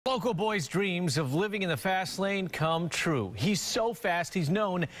Local boy's dreams of living in the fast lane come true. He's so fast, he's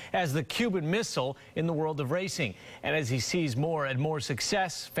known as the Cuban Missile in the world of racing. And as he sees more and more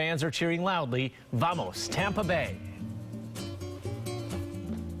success, fans are cheering loudly, "Vamos, Tampa Bay."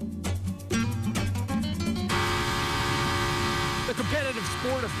 The competitive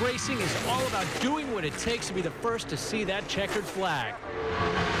sport of racing is all about doing what it takes to be the first to see that checkered flag.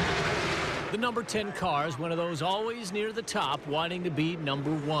 The number 10 car is one of those always near the top, wanting to be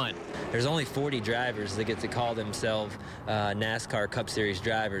number 1. There's only 40 drivers that get to call themselves NASCAR Cup Series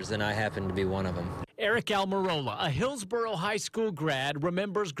drivers, and I happen to be one of them. Arik Almirola, a Hillsborough High School grad,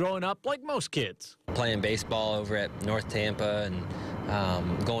 remembers growing up like most kids. Playing baseball over at North Tampa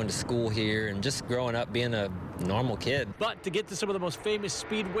and going to school here and just growing up being a normal kid. But to get to some of the most famous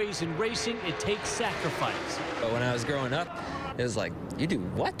speedways in racing, it takes sacrifice. But when I was growing up, it was like, you do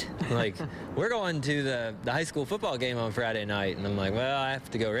what? Like, we're going to the high school football game on Friday night. And I'm like, well, I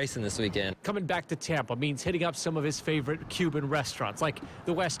have to go racing this weekend. Coming back to Tampa means hitting up some of his favorite Cuban restaurants, like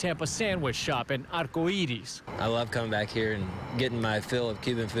the West Tampa Sandwich Shop and Arcoiris. I love coming back here and getting my fill of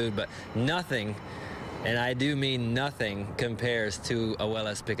Cuban food, but nothing, and I do mean nothing, compares to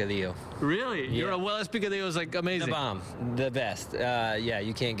Abuela's Picadillo. Really? Yeah. Your Abuela's Picadillo is like amazing. The bomb. The best. Yeah,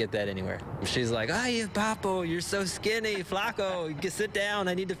 you can't get that anywhere. She's like, "Ay, Papo, you're so skinny, flaco. Sit down,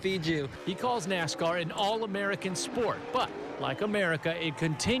 I need to feed you." He calls NASCAR an all-American sport, but like America, it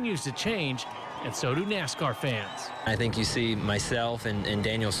continues to change, and so do NASCAR fans. I think you see myself and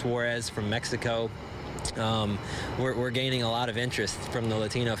Daniel Suarez from Mexico. We're gaining a lot of interest from the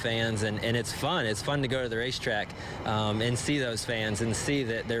Latino fans, and it's fun. It's fun to go to the racetrack and see those fans and see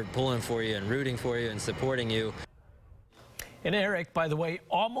that they're pulling for you and rooting for you and supporting you. And Arik, by the way,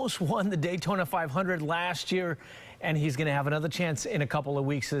 almost won the Daytona 500 last year, and he's going to have another chance in a couple of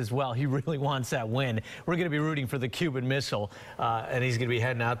weeks as well. He really wants that win. We're going to be rooting for the Cuban Missile, and he's going to be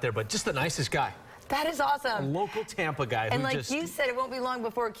heading out there, but just the nicest guy. That is awesome. A local Tampa guy. And like you said, it won't be long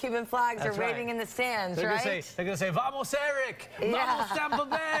before Cuban flags are waving in the stands, they're right? They're going to say, "Vamos, Arik! Yeah. Vamos, Tampa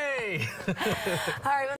Bay!" All right.